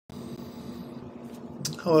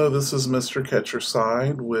Hello, this is Mr.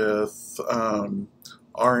 Catcherside with RNSG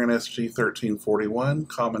 1341,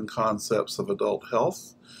 Common Concepts of Adult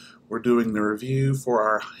Health. We're doing the review for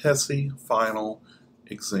our HESI final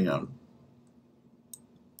exam.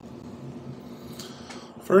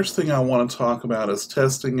 First thing I want to talk about is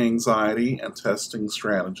testing anxiety and testing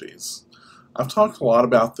strategies. I've talked a lot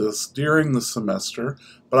about this during the semester,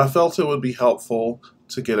 but I felt it would be helpful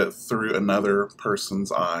to get it through another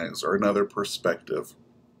person's eyes or another perspective.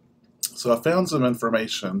 So I found some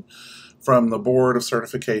information from the Board of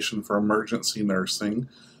Certification for Emergency Nursing.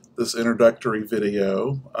 This introductory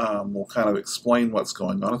video will kind of explain what's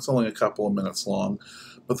going on. It's only a couple of minutes long,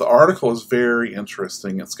 but the article is very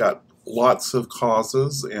interesting. It's got lots of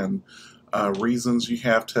causes and reasons you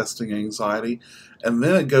have testing anxiety, and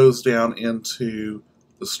then it goes down into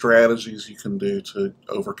the strategies you can do to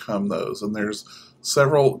overcome those. And there's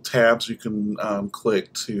several tabs you can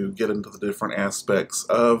click to get into the different aspects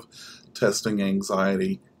of testing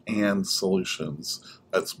anxiety and solutions.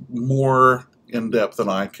 That's more in-depth than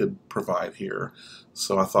I could provide here.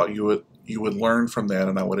 So I thought you would learn from that,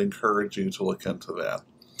 and I would encourage you to look into that.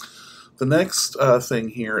 The next thing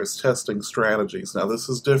here is testing strategies. Now this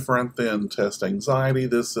is different than test anxiety.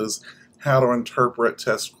 This is how to interpret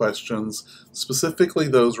test questions, specifically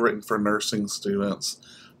those written for nursing students,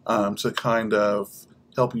 to kind of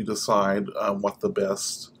help you decide what the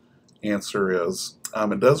best answer is.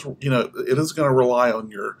 It is going to rely on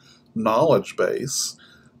your knowledge base,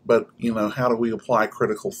 but how do we apply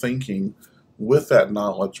critical thinking with that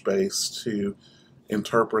knowledge base to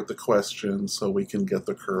interpret the question so we can get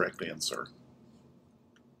the correct answer?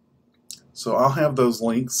 So I'll have those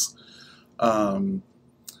links in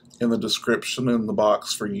the description in the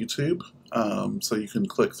box for YouTube, so you can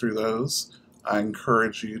click through those. I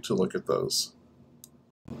encourage you to look at those.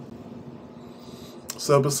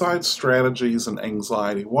 So besides strategies and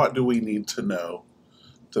anxiety, what do we need to know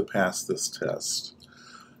to pass this test?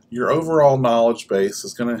 Your overall knowledge base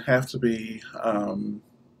is going to have to be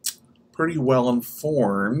pretty well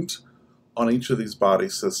informed on each of these body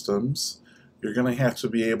systems. You're going to have to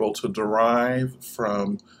be able to derive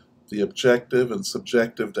from the objective and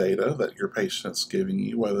subjective data that your patient's giving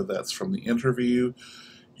you, whether that's from the interview,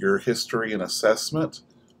 your history and assessment,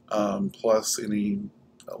 plus any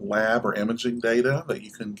lab or imaging data that you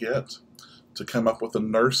can get to come up with a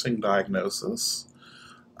nursing diagnosis.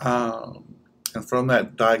 And from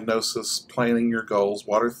that diagnosis, planning your goals.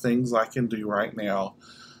 What are things I can do right now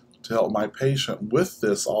to help my patient with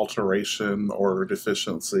this alteration or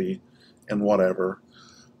deficiency in whatever?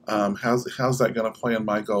 How's that going to plan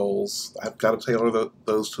my goals? I've got to tailor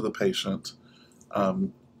those to the patient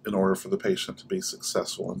in order for the patient to be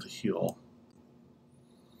successful and to heal.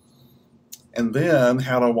 And then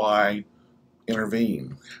how do I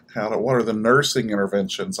intervene? What are the nursing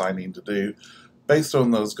interventions I need to do based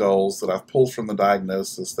on those goals that I've pulled from the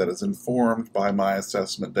diagnosis that is informed by my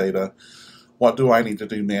assessment data? What do I need to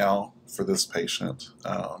do now for this patient?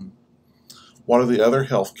 What are the other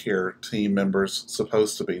healthcare team members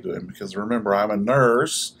supposed to be doing? Because remember, I'm a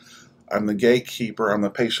nurse, I'm the gatekeeper, I'm the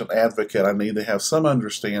patient advocate. I need to have some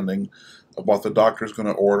understanding of what the doctor's going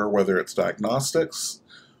to order, whether it's diagnostics,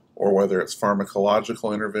 or whether it's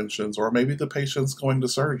pharmacological interventions, or maybe the patient's going to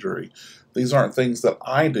surgery. These aren't things that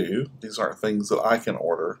I do. These aren't things that I can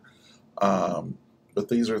order. But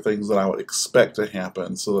these are things that I would expect to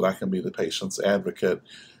happen so that I can be the patient's advocate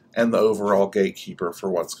and the overall gatekeeper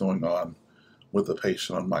for what's going on with the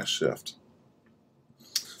patient on my shift.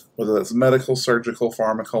 Whether that's medical, surgical,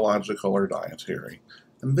 pharmacological, or dietary.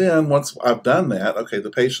 And then once I've done that, okay,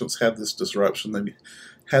 the patient's had this disruption, they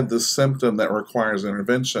had this symptom that requires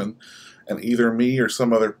intervention, and either me or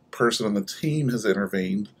some other person on the team has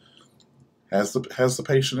intervened. Has the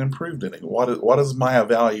patient improved any? What is my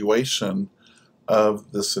evaluation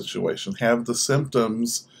of this situation? Have the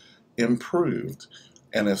symptoms improved?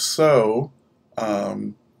 And if so,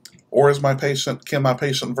 or can my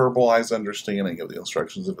patient verbalize understanding of the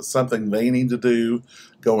instructions? If it's something they need to do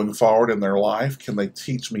going forward in their life, can they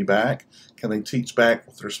teach me back? Can they teach back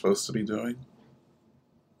what they're supposed to be doing?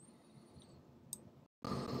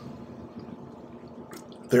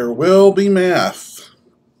 There will be math,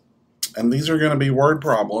 and these are going to be word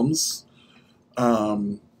problems,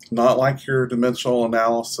 not like your dimensional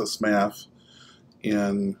analysis math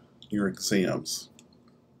in your exams.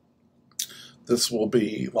 This will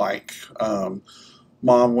be like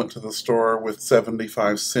mom went to the store with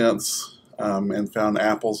 75 cents and found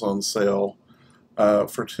apples on sale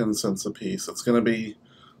for 10 cents a piece. It's going to be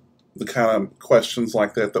the kind of questions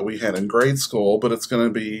like that we had in grade school, but it's going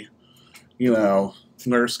to be,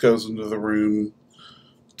 nurse goes into the room,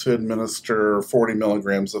 to administer 40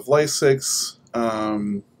 milligrams of Lasix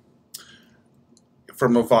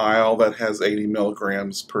from a vial that has 80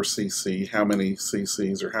 milligrams per cc. How many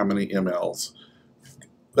cc's or how many mLs?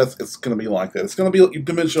 It's going to be like that. It's going to be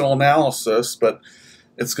dimensional analysis, but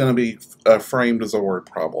it's going to be framed as a word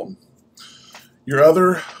problem.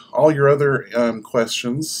 All your other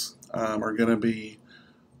questions are going to be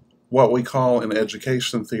what we call in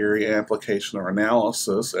education theory application or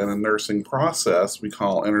analysis, and in nursing process we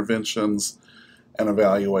call interventions and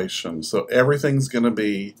evaluation. So everything's going to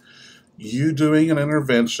be you doing an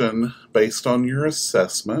intervention based on your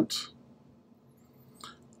assessment,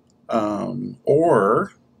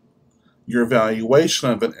 or your evaluation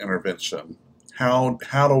of an intervention. How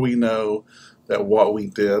do we know that what we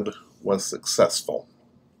did was successful?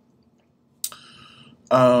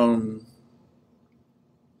 And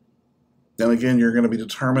again, you're going to be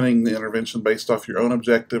determining the intervention based off your own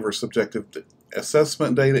objective or subjective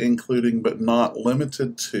assessment data, including but not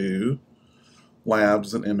limited to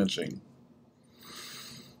labs and imaging.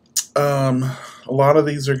 A lot of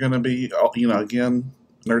these are going to be, again,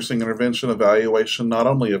 nursing intervention evaluation, not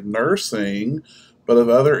only of nursing, but of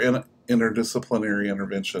other interdisciplinary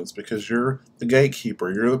interventions, because you're the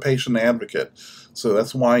gatekeeper, you're the patient advocate. So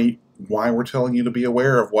that's why we're telling you to be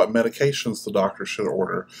aware of what medications the doctor should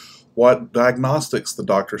order, what diagnostics the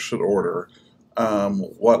doctor should order,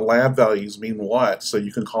 what lab values mean what, so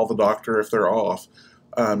you can call the doctor if they're off.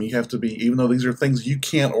 You have to be, even though these are things you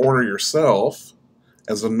can't order yourself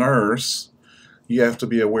as a nurse, you have to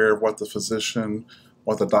be aware of what the physician,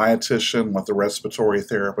 what the dietitian, what the respiratory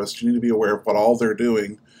therapist, you need to be aware of what all they're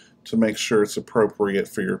doing to make sure it's appropriate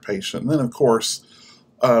for your patient. And then, of course,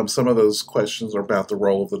 some of those questions are about the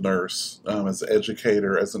role of the nurse as an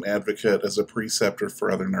educator, as an advocate, as a preceptor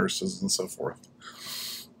for other nurses, and so forth.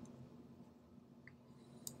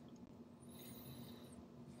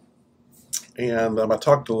 And I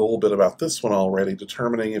talked a little bit about this one already,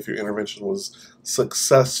 determining if your intervention was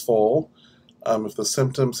successful, if the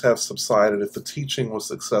symptoms have subsided, if the teaching was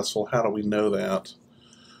successful. How do we know that?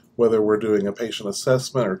 Whether we're doing a patient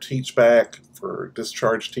assessment or teach back for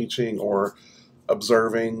discharge teaching, or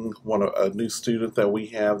observing a new student that we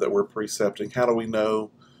have that we're precepting, how do we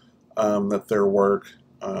know that their work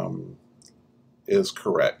is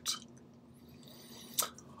correct?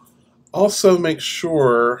 Also, make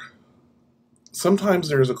sure, sometimes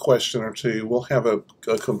there's a question or two, we'll have a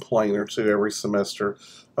complaint or two every semester.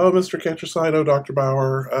 Oh, Mr. Ketcherside, oh, Dr.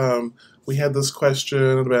 Bauer, we had this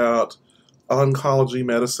question about oncology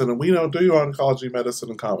medicine, and we don't do oncology medicine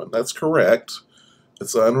in common. That's correct.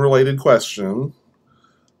 It's an unrelated question,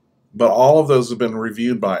 but all of those have been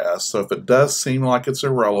reviewed by us. So if it does seem like it's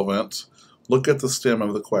irrelevant, look at the stem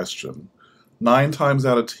of the question. 9 times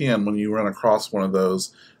out of 10, when you run across one of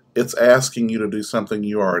those, it's asking you to do something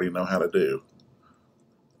you already know how to do.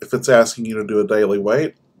 If it's asking you to do a daily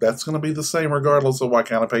weight, that's going to be the same regardless of what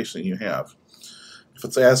kind of patient you have. If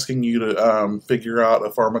it's asking you to figure out a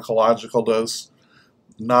pharmacological dose,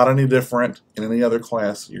 not any different in any other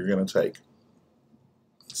class you're going to take.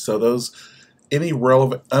 So any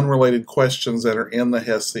relevant, unrelated questions that are in the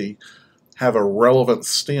HESI have a relevant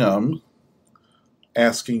stem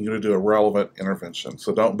asking you to do a relevant intervention.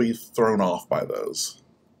 So don't be thrown off by those.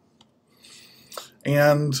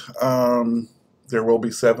 And there will be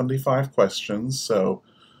 75 questions, so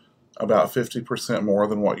about 50% more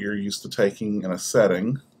than what you're used to taking in a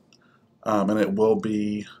setting, and it will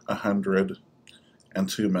be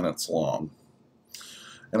 102 minutes long.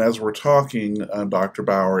 And as we're talking, Dr.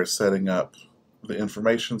 Bauer is setting up the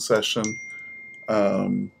information session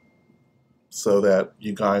so that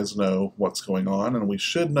you guys know what's going on, and we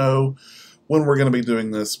should know when we're going to be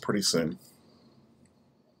doing this pretty soon.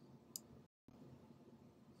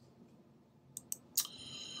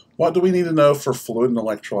 What do we need to know for fluid and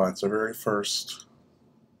electrolytes? Our very first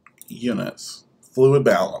units. Fluid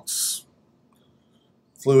balance,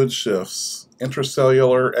 fluid shifts,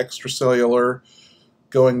 intracellular, extracellular,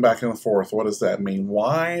 going back and forth. What does that mean?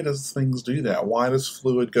 Why does things do that? Why does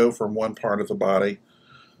fluid go from one part of the body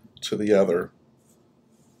to the other?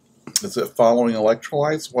 Is it following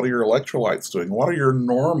electrolytes? What are your electrolytes doing? What are your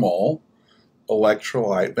normal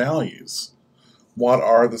electrolyte values? What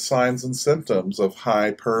are the signs and symptoms of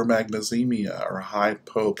hypermagnesemia or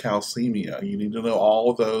hypocalcemia? You need to know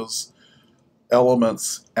all of those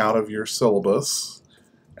elements out of your syllabus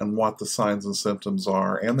and what the signs and symptoms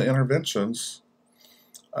are, and the interventions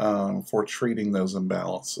for treating those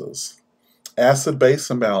imbalances. Acid-base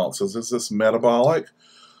imbalances, is this metabolic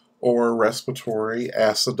or respiratory,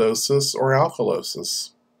 acidosis or alkalosis?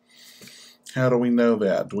 How do we know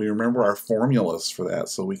that? Do we remember our formulas for that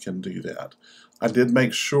so we can do that? I did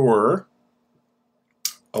make sure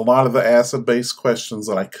a lot of the acid-based questions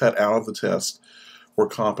that I cut out of the test were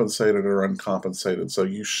compensated or uncompensated. So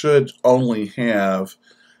you should only have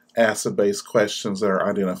acid-based questions that are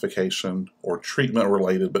identification or treatment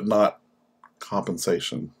related, but not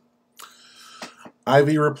compensation.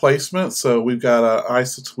 IV replacement, so we've got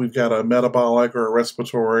a metabolic or a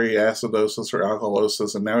respiratory acidosis or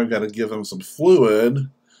alkalosis, and now we've got to give them some fluid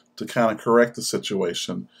to kind of correct the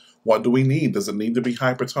situation. What do we need? Does it need to be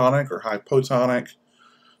hypertonic or hypotonic?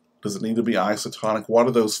 Does it need to be isotonic? What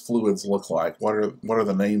do those fluids look like? What are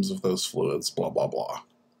the names of those fluids? Blah, blah, blah.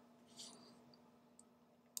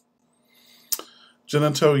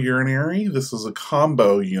 Genitourinary, this is a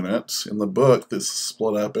combo unit. In the book, this is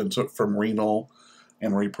split up from renal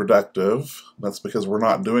and reproductive. That's because we're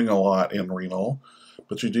not doing a lot in renal.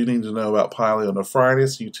 But you do need to know about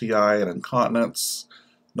pyelonephritis, UTI, and incontinence.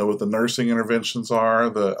 Know what the nursing interventions are,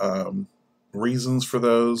 the reasons for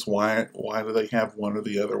those, why do they have one or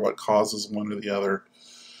the other, what causes one or the other,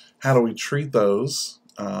 how do we treat those,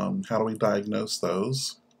 how do we diagnose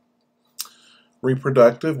those.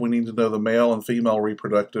 Reproductive, we need to know the male and female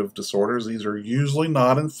reproductive disorders. These are usually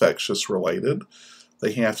not infectious related.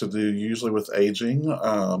 They have to do usually with aging,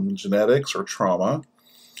 genetics, or trauma.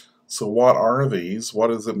 So what are these? What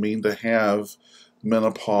does it mean to have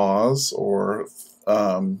menopause or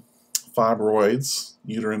fibroids,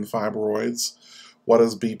 uterine fibroids? What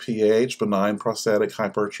is BPH, benign prostatic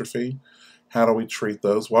hypertrophy? How do we treat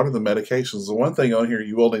those? What are the medications? The one thing on here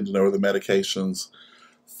you will need to know are the medications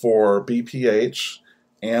for BPH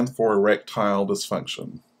and for erectile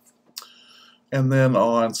dysfunction. And then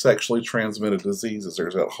on sexually transmitted diseases,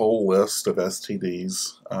 there's that whole list of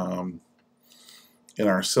STDs. In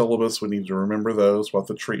our syllabus, we need to remember those, what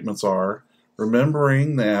the treatments are.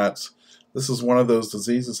 Remembering that this is one of those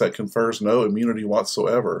diseases that confers no immunity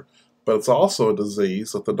whatsoever, but it's also a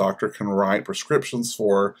disease that the doctor can write prescriptions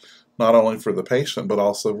for, not only for the patient, but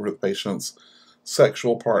also for the patient's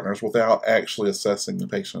sexual partners without actually assessing the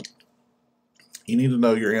patient. You need to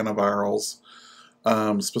know your antivirals,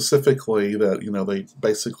 specifically that they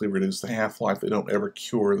basically reduce the half-life. They don't ever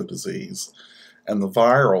cure the disease. And the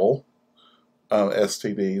viral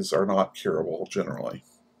STDs are not curable generally.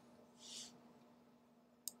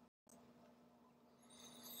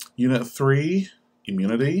 Unit 3,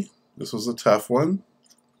 immunity. This was a tough one.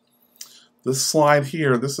 This slide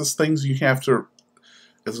here, this is things you have to,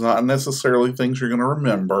 it's not necessarily things you're going to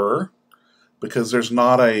remember, because there's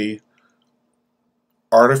not a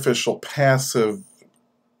artificial passive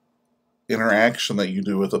interaction that you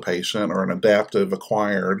do with a patient or an adaptive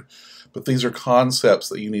acquired, but these are concepts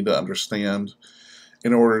that you need to understand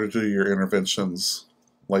in order to do your interventions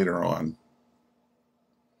later on.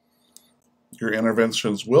 Your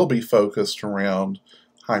interventions will be focused around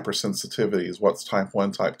hypersensitivities. What's type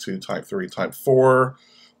 1, type 2, type 3, type 4?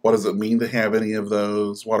 What does it mean to have any of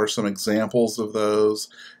those? What are some examples of those?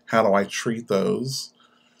 How do I treat those?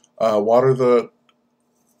 What are the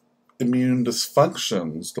immune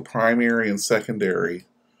dysfunctions, the primary and secondary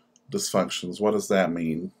dysfunctions? What does that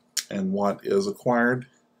mean? And what is acquired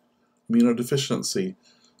immunodeficiency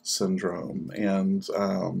syndrome? And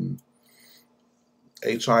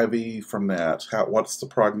HIV from that. What's the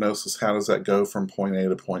prognosis? How does that go from point A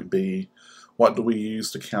to point B? What do we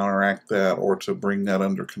use to counteract that or to bring that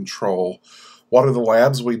under control? What are the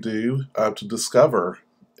labs we do to discover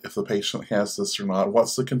if the patient has this or not?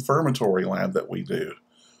 What's the confirmatory lab that we do?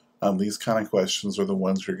 These kind of questions are the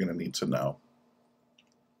ones you're going to need to know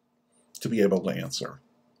to be able to answer.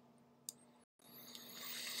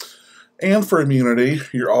 And for immunity,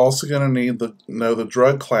 you're also going to need to know the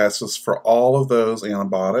drug classes for all of those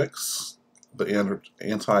antibiotics, the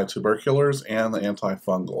anti-tuberculars and the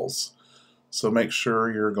antifungals. So make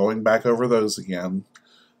sure you're going back over those again,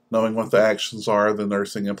 knowing what the actions are, the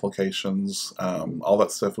nursing implications, all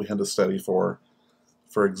that stuff we had to study for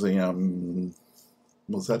exam.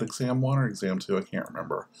 Was that exam 1 or exam 2? I can't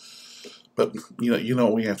remember. But you know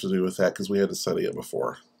what we have to do with that because we had to study it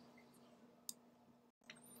before.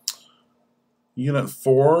 Unit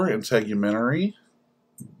 4, integumentary.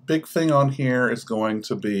 Big thing on here is going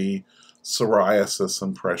to be psoriasis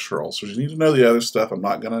and pressure ulcers. You need to know the other stuff. I'm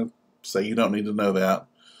not going to say you don't need to know that.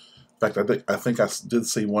 In fact, I think I did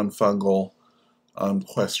see one fungal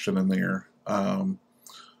question in there.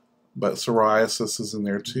 But psoriasis is in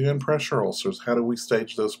there too, and pressure ulcers. How do we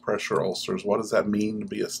stage those pressure ulcers? What does that mean to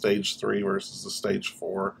be a stage 3 versus a stage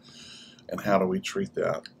 4? And how do we treat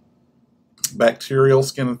that? Bacterial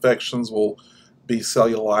skin infections will be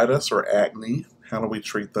cellulitis or acne. How do we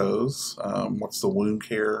treat those? What's the wound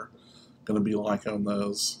care going to be like on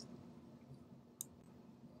those?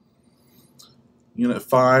 Unit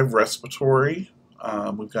 5, respiratory.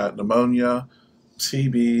 We've got pneumonia,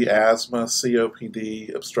 TB, asthma,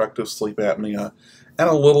 COPD, obstructive sleep apnea, and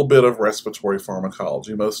a little bit of respiratory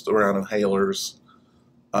pharmacology, most around inhalers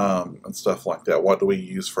and stuff like that. What do we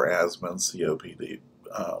use for asthma and COPD?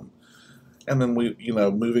 And then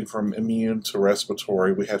moving from immune to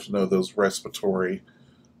respiratory, we have to know those respiratory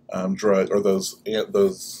drug or those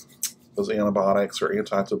antibiotics or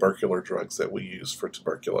anti-tubercular drugs that we use for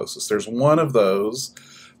tuberculosis. There's one of those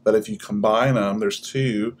that if you combine them, there's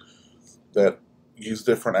two that use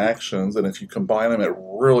different actions, and if you combine them, it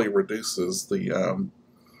really reduces the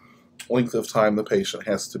length of time the patient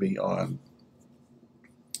has to be on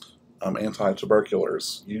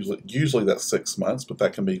anti-tuberculars. Usually that's 6 months, but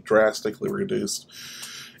that can be drastically reduced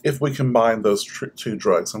if we combine those two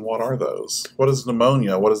drugs. And what are those? What is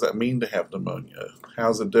pneumonia? What does that mean to have pneumonia? How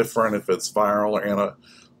is it different if it's viral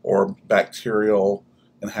or bacterial,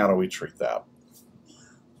 and how do we treat that?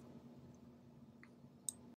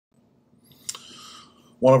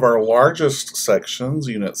 One of our largest sections,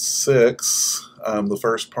 Unit 6, the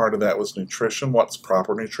first part of that was nutrition. What's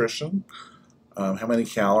proper nutrition? How many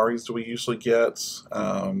calories do we usually get?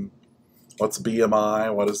 What's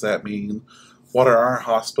BMI? What does that mean? What are our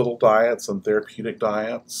hospital diets and therapeutic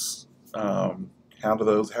diets? How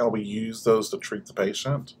do we use those to treat the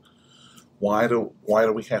patient? Why do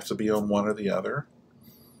we have to be on one or the other?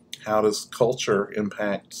 How does culture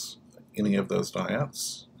impact any of those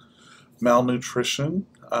diets? Malnutrition.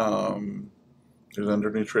 There's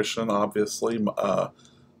undernutrition, obviously.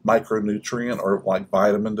 Micronutrient or like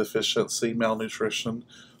vitamin deficiency, malnutrition,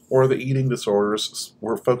 or the eating disorders.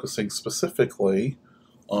 We're focusing specifically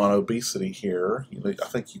on obesity here. I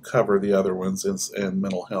think you cover the other ones in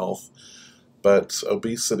mental health, but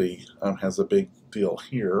obesity has a big deal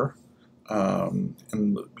here. And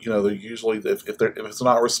they're usually if it's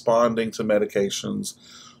not responding to medications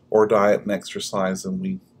or diet and exercise, then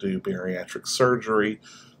we do bariatric surgery.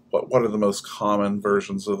 What are the most common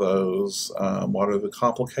versions of those? What are the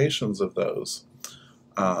complications of those?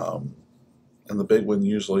 And the big one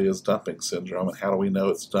usually is dumping syndrome. And how do we know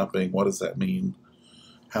it's dumping? What does that mean?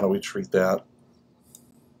 How do we treat that?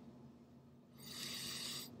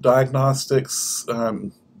 Diagnostics.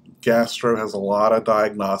 Gastro has a lot of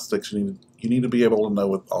diagnostics. You need to be able to know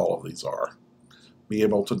what all of these are. Be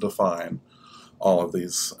able to define all of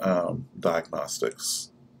these diagnostics.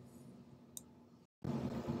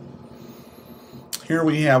 Here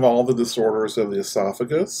we have all the disorders of the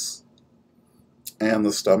esophagus and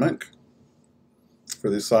the stomach. For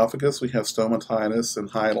the esophagus, we have stomatitis and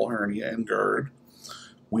hiatal hernia and GERD.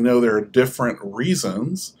 We know there are different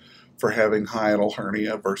reasons for having hiatal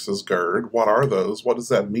hernia versus GERD. What are those? What does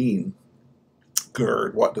that mean?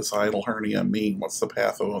 GERD. What does hiatal hernia mean? What's the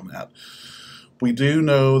patho on that? We do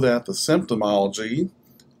know that the symptomology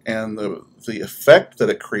and the effect that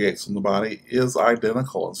it creates in the body is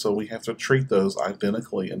identical, and so we have to treat those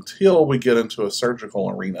identically until we get into a surgical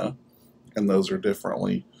arena, and those are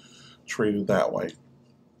differently treated that way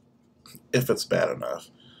if it's bad enough.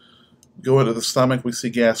 Go into the stomach, we see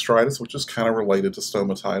gastritis, which is kind of related to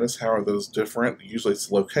stomatitis. How are those different? Usually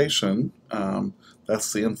it's location.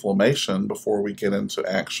 That's the inflammation before we get into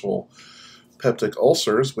actual peptic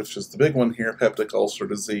ulcers, which is the big one here, peptic ulcer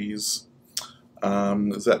disease.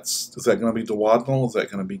 Is that going to be duodenal? Is that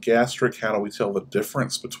going to be gastric? How do we tell the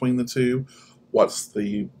difference between the two? What's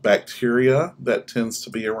the bacteria that tends to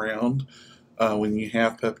be around when you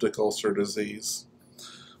have peptic ulcer disease?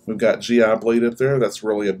 We've got GI bleed up there. That's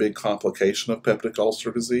really a big complication of peptic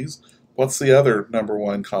ulcer disease. What's the other number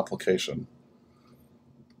one complication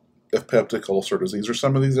of peptic ulcer disease or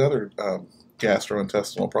some of these other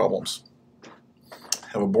gastrointestinal problems?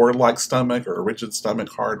 Have a board-like stomach or a rigid stomach,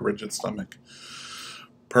 hard, rigid stomach.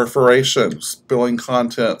 Perforation, spilling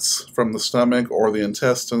contents from the stomach or the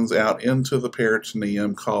intestines out into the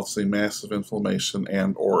peritoneum, causing massive inflammation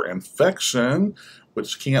and or infection,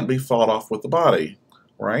 which can't be fought off with the body,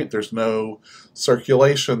 right? There's no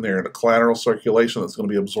circulation there, the collateral circulation that's going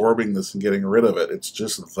to be absorbing this and getting rid of it. It's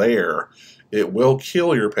just there. It will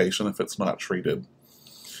kill your patient if it's not treated.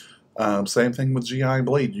 Same thing with GI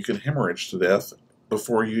bleed. You can hemorrhage to death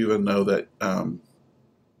before you even know that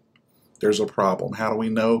there's a problem. How do we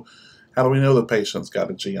know the patient's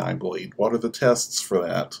got a GI bleed? What are the tests for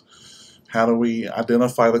that? How do we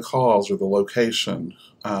identify the cause or the location?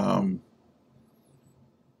 What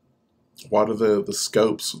are the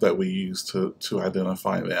scopes that we use to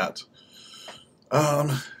identify that?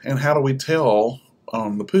 And how do we tell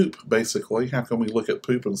the poop, basically? How can we look at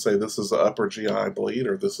poop and say this is an upper GI bleed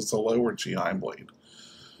or this is a lower GI bleed?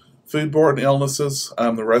 Foodborne illnesses,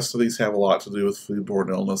 the rest of these have a lot to do with foodborne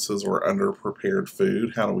illnesses or underprepared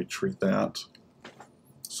food. How do we treat that?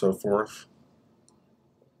 So forth.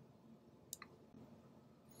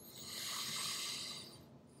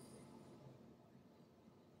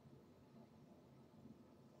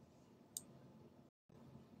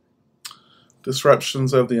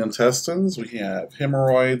 Disruptions of the intestines. We have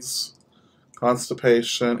hemorrhoids,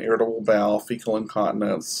 constipation, irritable bowel, fecal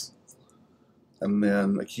incontinence, and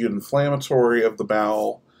then acute inflammatory of the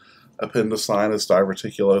bowel, appendicitis,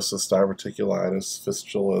 diverticulosis, diverticulitis,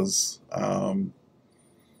 fistulas.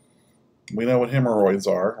 We know what hemorrhoids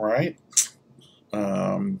are, right?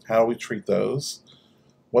 How do we treat those?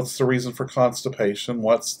 What's the reason for constipation?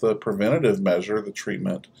 What's the preventative measure, the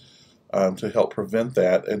treatment, to help prevent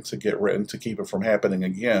that and to get rid and to keep it from happening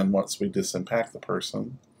again once we disimpact the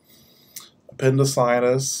person?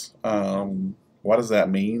 Appendicitis, what does that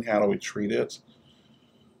mean? How do we treat it?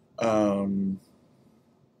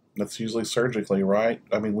 That's usually surgically, right?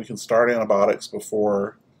 I mean, we can start antibiotics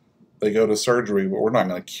before they go to surgery, but we're not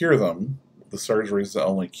going to cure them. The surgery is the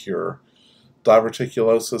only cure.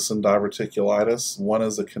 Diverticulosis and diverticulitis, one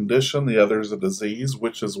is a condition, the other is a disease.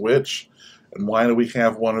 Which is which, and why do we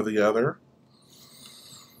have one or the other?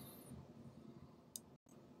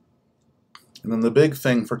 And then the big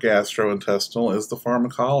thing for gastrointestinal is the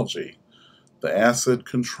pharmacology. The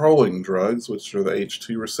acid-controlling drugs, which are the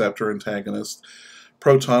H2 receptor antagonists,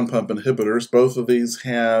 proton pump inhibitors, both of these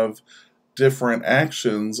have different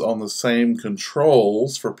actions on the same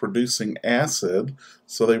controls for producing acid,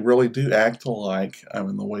 so they really do act alike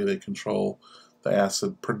in the way they control the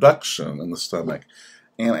acid production in the stomach.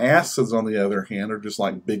 Antacids, on the other hand, are just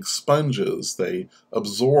like big sponges. They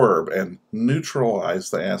absorb and neutralize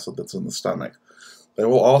the acid that's in the stomach. They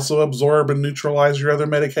will also absorb and neutralize your other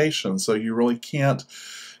medications, so you really can't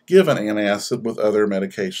give an antacid with other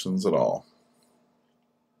medications at all.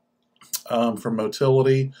 For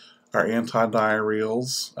motility, our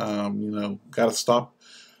antidiarrheals,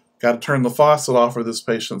 got to turn the faucet off or this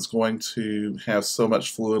patient's going to have so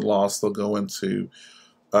much fluid loss they'll go into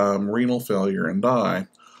renal failure and die.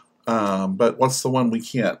 But what's the one we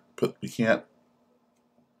can't put? You can't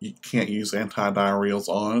use antidiarrheals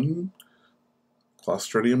on?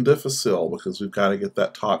 Clostridium difficile, because we've got to get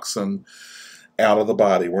that toxin out of the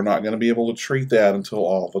body. We're not going to be able to treat that until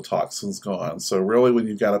all the toxin's gone. So really, when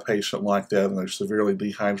you've got a patient like that and they're severely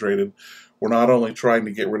dehydrated, we're not only trying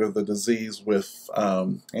to get rid of the disease with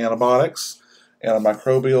antibiotics,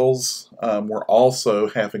 antimicrobials, we're also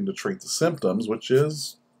having to treat the symptoms, which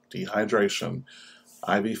is dehydration,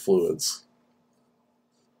 IV fluids.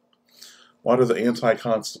 What are the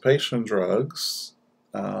anti-constipation drugs?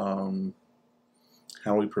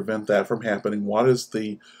 How we prevent that from happening? What is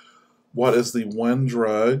the one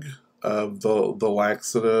drug of the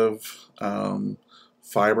laxative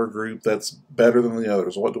fiber group that's better than the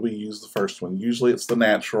others? What do we use the first one? Usually it's the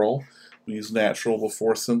natural. We use natural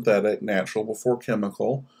before synthetic, natural before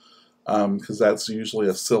chemical, because that's usually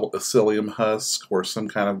a psyllium husk or some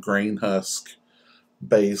kind of grain husk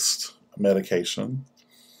based medication.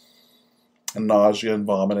 And nausea and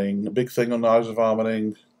vomiting. The big thing on nausea and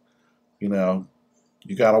vomiting,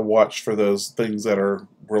 you got to watch for those things that are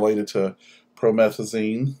related to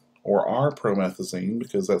promethazine or are promethazine,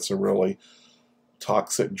 because that's a really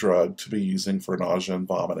toxic drug to be using for nausea and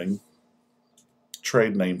vomiting.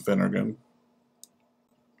 Trade name Phenergan.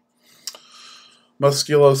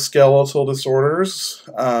 Musculoskeletal disorders.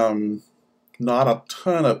 Not a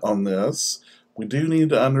ton on this. We do need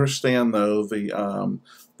to understand, though, the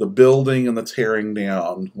building and the tearing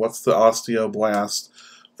down. What's the osteoblast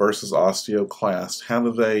versus osteoclast? How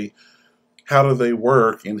do they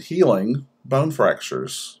work in healing bone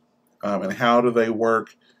fractures? And how do they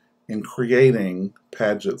work in creating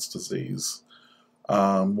Paget's disease?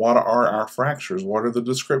 What are our fractures? What are the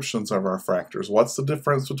descriptions of our fractures? What's the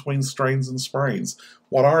difference between strains and sprains?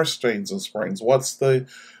 What are strains and sprains? What's the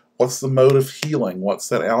mode of healing? What's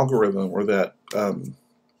that algorithm or that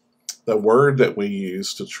word that we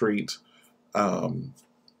use to treat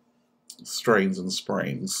strains and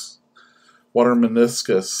sprains? What are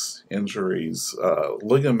meniscus injuries,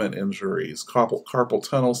 ligament injuries, carpal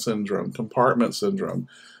tunnel syndrome, compartment syndrome?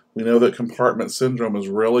 We know that compartment syndrome is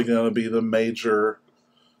really going to be the major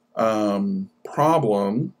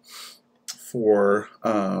problem for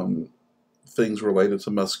things related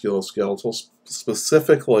to musculoskeletal,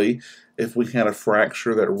 specifically if we had a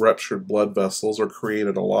fracture that ruptured blood vessels or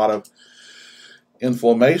created a lot of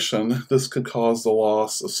inflammation. This could cause the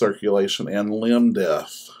loss of circulation and limb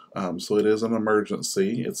death. So it is an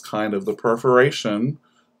emergency. It's kind of the perforation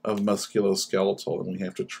of musculoskeletal, and we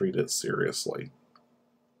have to treat it seriously.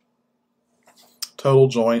 Total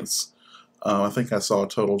joints. I think I saw a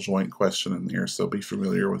total joint question in there, so be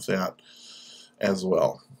familiar with that as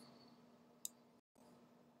well.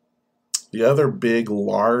 The other big,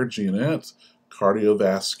 large unit,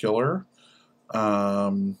 cardiovascular,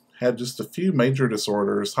 had just a few major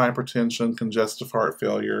disorders: hypertension, congestive heart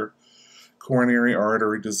failure, coronary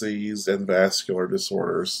artery disease, and vascular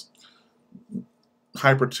disorders.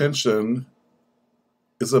 Hypertension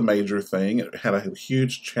is a major thing. It had a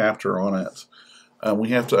huge chapter on it. We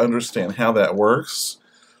have to understand how that works,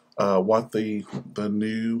 what the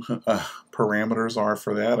new parameters are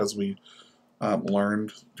for that, as we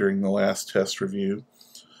learned during the last test review.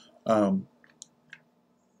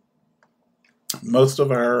 Most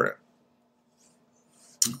of our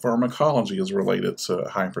pharmacology is related to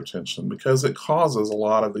hypertension because it causes a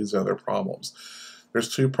lot of these other problems.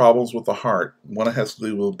 There's two problems with the heart. One has to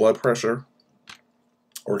do with blood pressure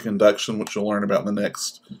or conduction, which you'll learn about in the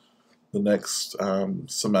next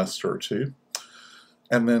semester or two,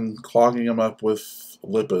 and then clogging them up with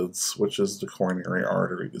lipids, which is the coronary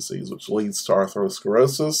artery disease, which leads to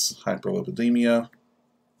atherosclerosis, hyperlipidemia,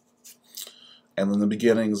 and then the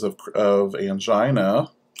beginnings of angina.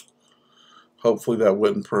 Hopefully that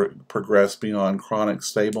wouldn't progress beyond chronic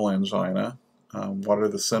stable angina. What are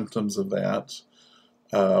the symptoms of that?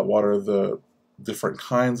 What are the different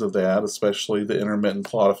kinds of that, especially the intermittent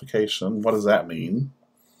claudication? What does that mean?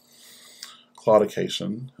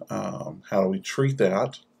 Claudication. How do we treat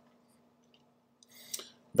that?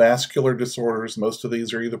 Vascular disorders, most of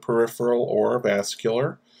these are either peripheral or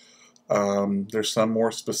vascular. There's some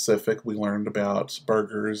more specific. We learned about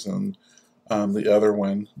Berger's and the other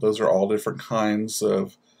one. Those are all different kinds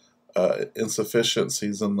of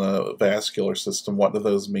insufficiencies in the vascular system. What do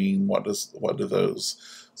those mean? What do those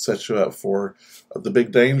set you up for? The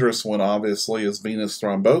big dangerous one, obviously, is venous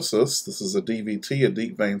thrombosis. This is a DVT, a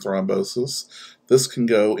deep vein thrombosis. This can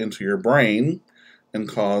go into your brain and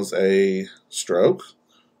cause a stroke,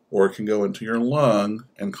 or it can go into your lung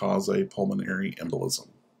and cause a pulmonary embolism.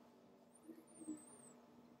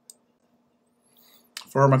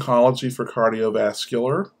 Pharmacology for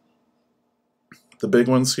cardiovascular. The big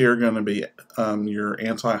ones here are going to be your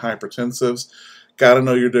antihypertensives. Got to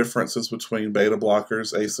know your differences between beta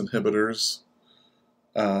blockers, ACE inhibitors,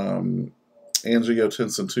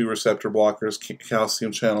 angiotensin II receptor blockers,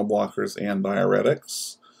 calcium channel blockers, and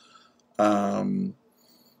diuretics.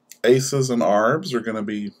 ACEs and ARBs are going to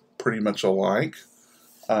be pretty much alike.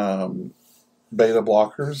 Beta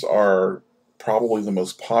blockers are probably the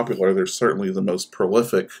most popular. They're certainly the most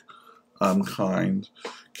prolific kind.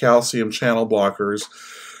 Calcium channel blockers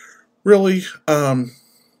really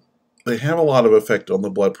they have a lot of effect on the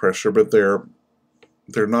blood pressure, but they're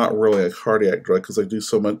not really a cardiac drug because they do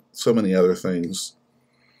so many other things.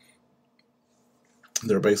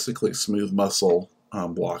 They're basically smooth muscle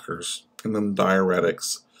blockers. And then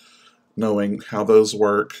diuretics, knowing how those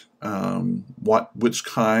work, which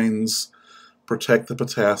kinds protect the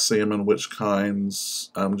potassium and which kinds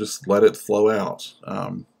just let it flow out.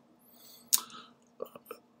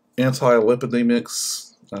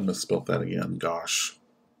 Anti-lipidemics, I misspelled that again, gosh.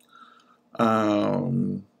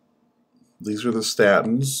 These are the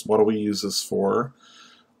statins. What do we use this for?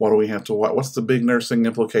 What do we have to watch? What's the big nursing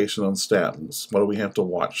implication on statins? What do we have to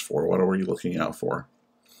watch for? What are we looking out for?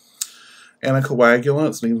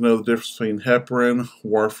 Anticoagulants, need to know the difference between heparin,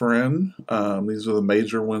 warfarin. These are the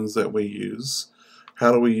major ones that we use.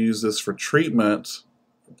 How do we use this for treatment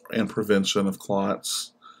and prevention of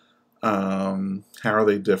clots? How are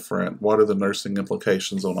they different? What are the nursing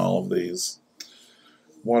implications on all of these?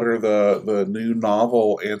 What are the new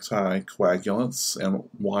novel anticoagulants, and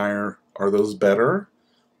why are those better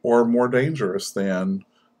or more dangerous than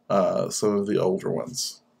some of the older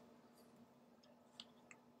ones?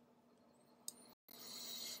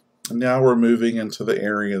 And now we're moving into the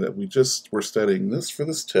area that we're studying this for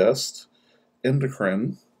this test,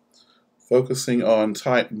 endocrine, focusing on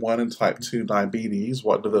type 1 and type 2 diabetes.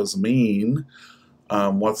 What do those mean?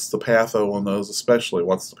 What's the patho on those especially?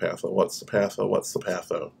 What's the patho? What's the patho? What's the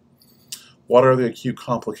patho? What are the acute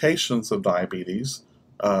complications of diabetes?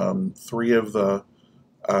 Three of the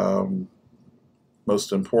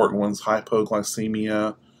most important ones: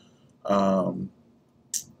 hypoglycemia,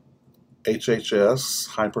 HHS,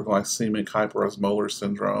 hyperglycemic hyperosmolar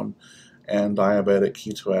syndrome, and diabetic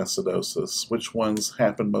ketoacidosis. Which ones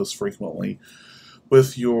happen most frequently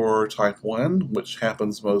with your type 1, which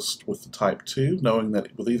happens most with the type 2, knowing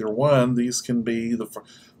that with either one, these can be the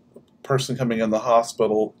person coming in the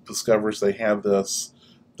hospital discovers they have this.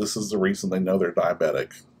 This is the reason they know they're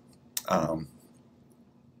diabetic. And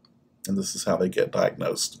this is how they get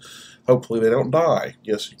diagnosed. Hopefully they don't die.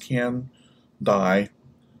 Yes, you can die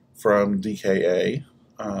from DKA,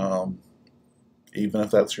 even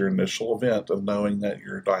if that's your initial event of knowing that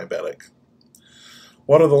you're diabetic.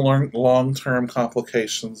 What are the long-term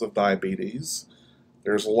complications of diabetes?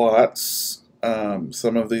 There's lots.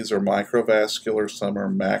 Some of these are microvascular, some are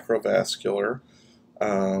macrovascular.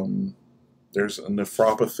 There's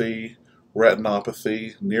nephropathy,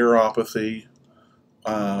 retinopathy, neuropathy.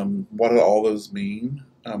 What do all those mean?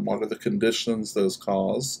 What are the conditions those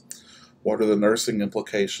cause? What are the nursing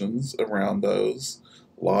implications around those?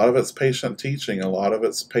 A lot of it's patient teaching, a lot of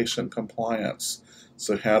it's patient compliance.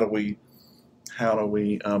 So how do we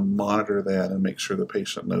monitor that and make sure the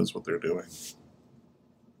patient knows what they're doing?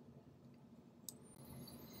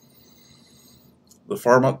 The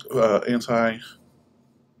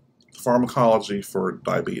pharmacology for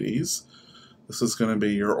diabetes. This is going to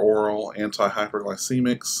be your oral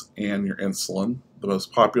anti-hyperglycemics and your insulin. The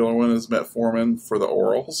most popular one is metformin for the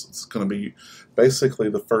orals. It's going to be basically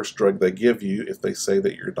the first drug they give you if they say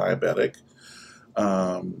that you're diabetic.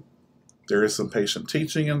 There is some patient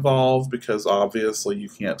teaching involved because obviously you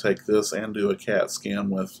can't take this and do a CAT scan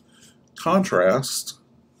with contrast.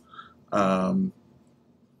 And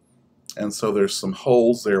so there's some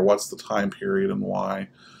holes there. What's the time period and why?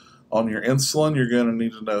 On your insulin, you're going to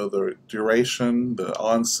need to know the duration, the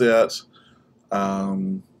onset,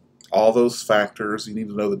 all those factors. You need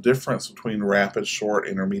to know the difference between rapid, short,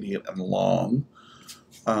 intermediate, and long,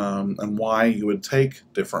 and why you would take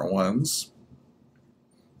different ones,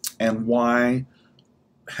 and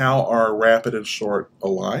how are rapid and short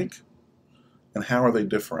alike, and how are they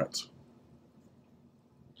different.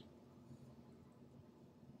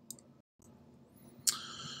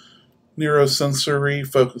 Neurosensory,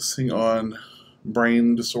 focusing on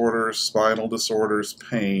brain disorders, spinal disorders,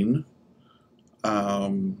 pain.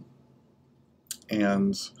 And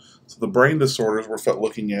so the brain disorders we're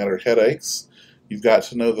looking at are headaches. You've got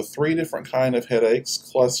to know the 3 different kinds of headaches: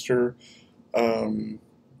 cluster,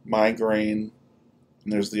 migraine,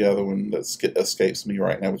 and there's the other one that escapes me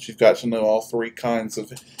right now. But you've got to know all 3 kinds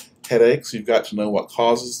of headaches. You've got to know what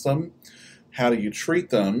causes them, how do you treat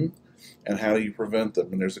them, and how do you prevent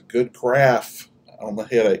them. And there's a good graph on the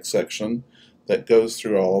headache section that goes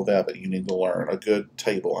through all of that you need to learn. A good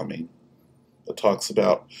table, that talks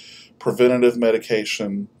about preventative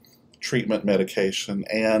medication, treatment medication,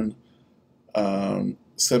 and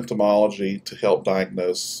symptomology to help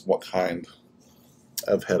diagnose what kind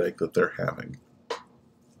of headache that they're having.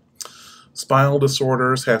 Spinal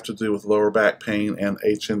disorders have to do with lower back pain and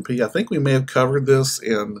HNP. I think we may have covered this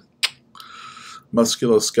in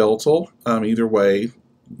musculoskeletal. Either way,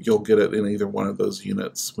 you'll get it in either one of those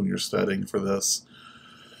units when you're studying for this.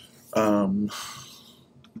 Let's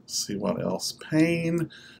see what else. Pain.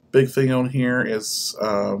 Big thing on here is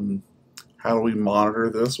how do we monitor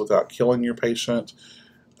this without killing your patient?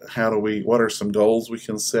 What are some goals we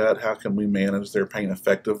can set? How can we manage their pain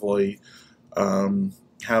effectively? How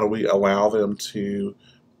do we allow them to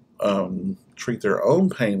treat their own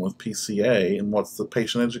pain with PCA, and what's the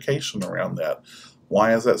patient education around that?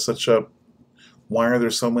 Why are there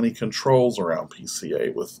so many controls around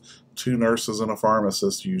PCA with 2 nurses and a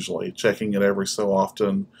pharmacist usually checking it every so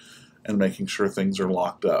often and making sure things are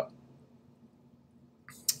locked up?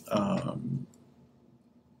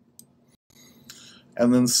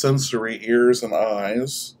 And then sensory, ears and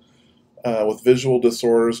eyes, with visual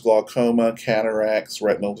disorders, glaucoma, cataracts,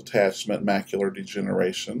 retinal detachment, macular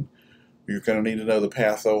degeneration. You're going to need to know the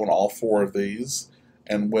patho on all 4 of these.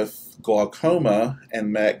 And with glaucoma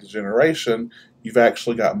and mac degeneration, you've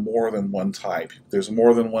actually got more than one type. There's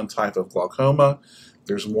more than one type of glaucoma.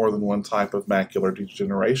 There's more than one type of macular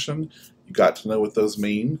degeneration. You've got to know what those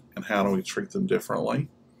mean and how do we treat them differently.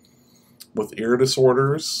 With ear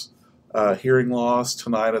disorders, hearing loss,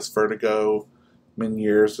 tinnitus, vertigo,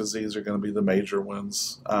 Meniere's disease are going to be the major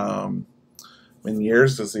ones.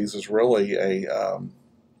 Meniere's disease is really a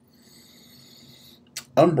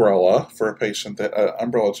umbrella for a patient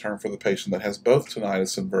umbrella term for the patient that has both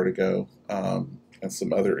tinnitus and vertigo, and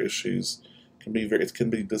some other issues. It can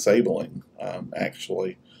be disabling,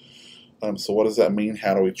 actually. So what does that mean?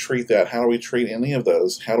 How do we treat that? How do we treat any of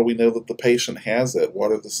those? How do we know that the patient has it?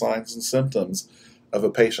 What are the signs and symptoms of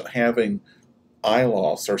a patient having eye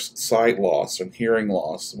loss or sight loss and hearing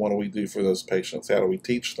loss? What do we do for those patients? How do we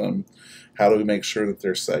teach them? How do we make sure that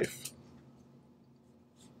they're safe?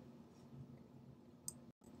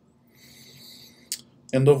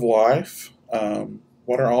 End of life.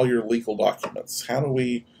 What are all your legal documents? How do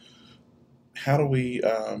we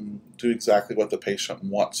do exactly what the patient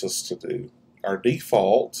wants us to do? Our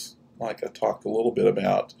default, like I talked a little bit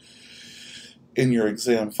about, in your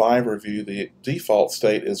exam 5 review, the default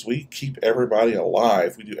state is we keep everybody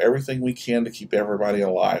alive. We do everything we can to keep everybody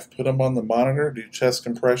alive. Put them on the monitor, do chest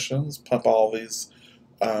compressions, pump all these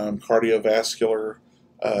cardiovascular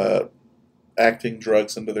acting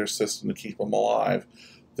drugs into their system to keep them alive.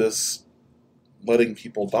 This letting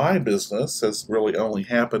people die business has really only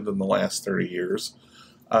happened in the last 30 years.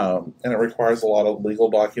 And it requires a lot of legal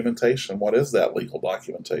documentation. What is that legal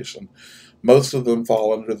documentation? Most of them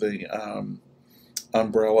fall under the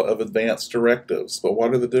umbrella of advanced directives. But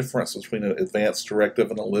what are the difference between an advanced directive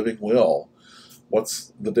and a living will?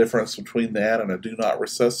 What's the difference between that and a do not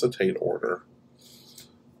resuscitate order?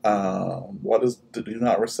 What does the do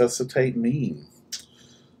not resuscitate mean?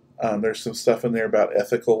 There's some stuff in there about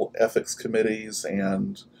ethics committees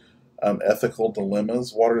and ethical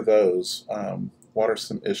dilemmas. What are those? What are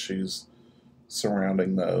some issues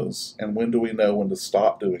surrounding those? And when do we know when to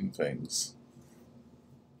stop doing things?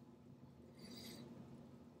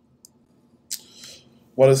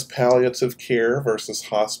 What is palliative care versus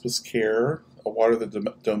hospice care? What are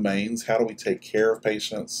the domains? How do we take care of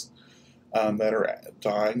patients that are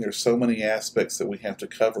dying? There's so many aspects that we have to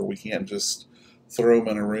cover. We can't just throw them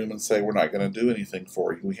in a room and say we're not going to do anything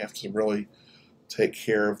for you. We have to really take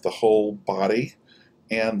care of the whole body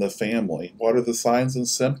and the family. What are the signs and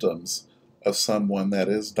symptoms of someone that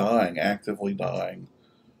is dying, actively dying?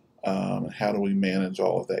 How do we manage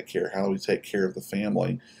all of that care? How do we take care of the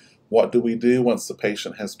family? What do we do once the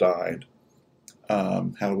patient has died?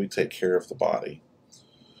 How do we take care of the body?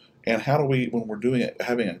 And how do we, when we're doing it,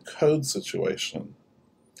 having a code situation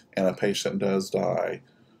and a patient does die,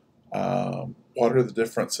 what are the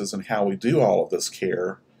differences in how we do all of this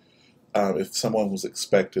care? If someone was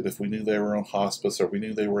expected, if we knew they were on hospice or we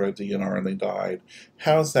knew they were a DNR and they died,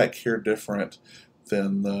 how is that care different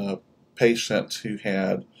than the patient who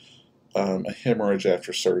had a hemorrhage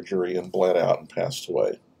after surgery and bled out and passed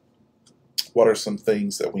away? What are some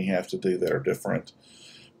things that we have to do that are different?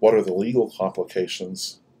 What are the legal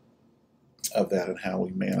complications of that and how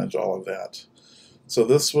we manage all of that? So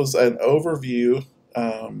this was an overview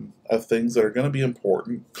of things that are going to be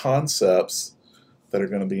important, concepts that are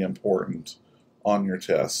going to be important on your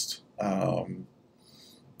test.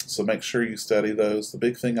 So make sure you study those. The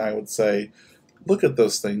big thing I would say, look at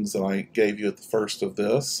those things that I gave you at the first of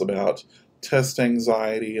this about test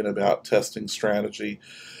anxiety and about testing strategy,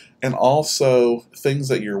 and also things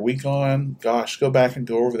that you're weak on. Gosh, go back and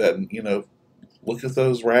go over that and, look at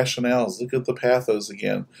those rationales, look at the pathos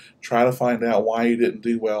again, try to find out why you didn't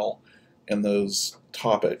do well in those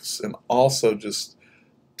topics, and also just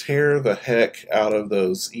tear the heck out of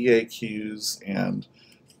those EAQs and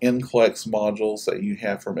NCLEX modules that you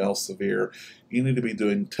have from Elsevier. You need to be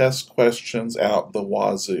doing test questions out the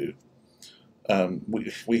wazoo.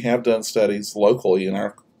 We have done studies locally in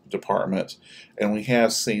our department, and we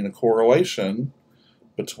have seen a correlation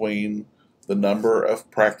between the number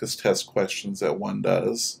of practice test questions that one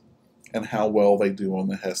does and how well they do on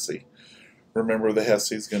the HESI. Remember, the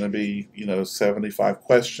HESI is going to be, 75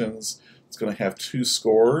 questions. It's going to have 2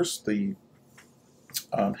 scores, the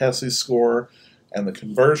HESI score and the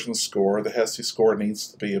conversion score. The HESI score needs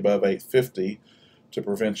to be above 850 to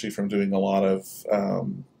prevent you from doing a lot of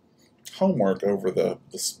homework over the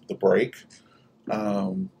break.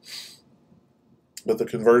 But the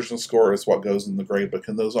conversion score is what goes in the gradebook,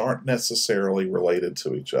 and those aren't necessarily related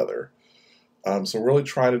to each other. So really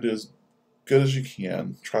try to do as good as you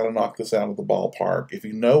can. Try to knock this out of the ballpark. If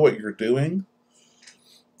you know what you're doing,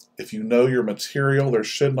 if you know your material, there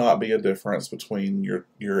should not be a difference between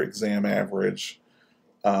your exam average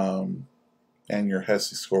and your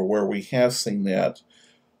HESI score. Where we have seen that,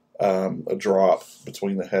 a drop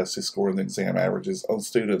between the HESI score and the exam averages on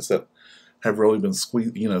students that have really been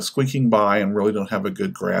squeaking by and really don't have a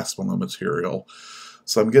good grasp on the material.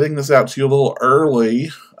 So I'm getting this out to you a little early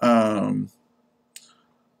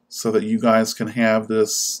so that you guys can have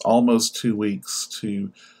this almost 2 weeks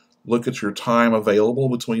to look at your time available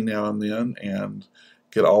between now and then and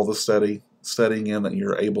get all the studying in that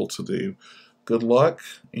you're able to do. Good luck,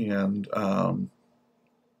 and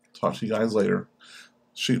talk to you guys later.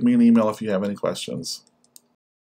 Shoot me an email if you have any questions.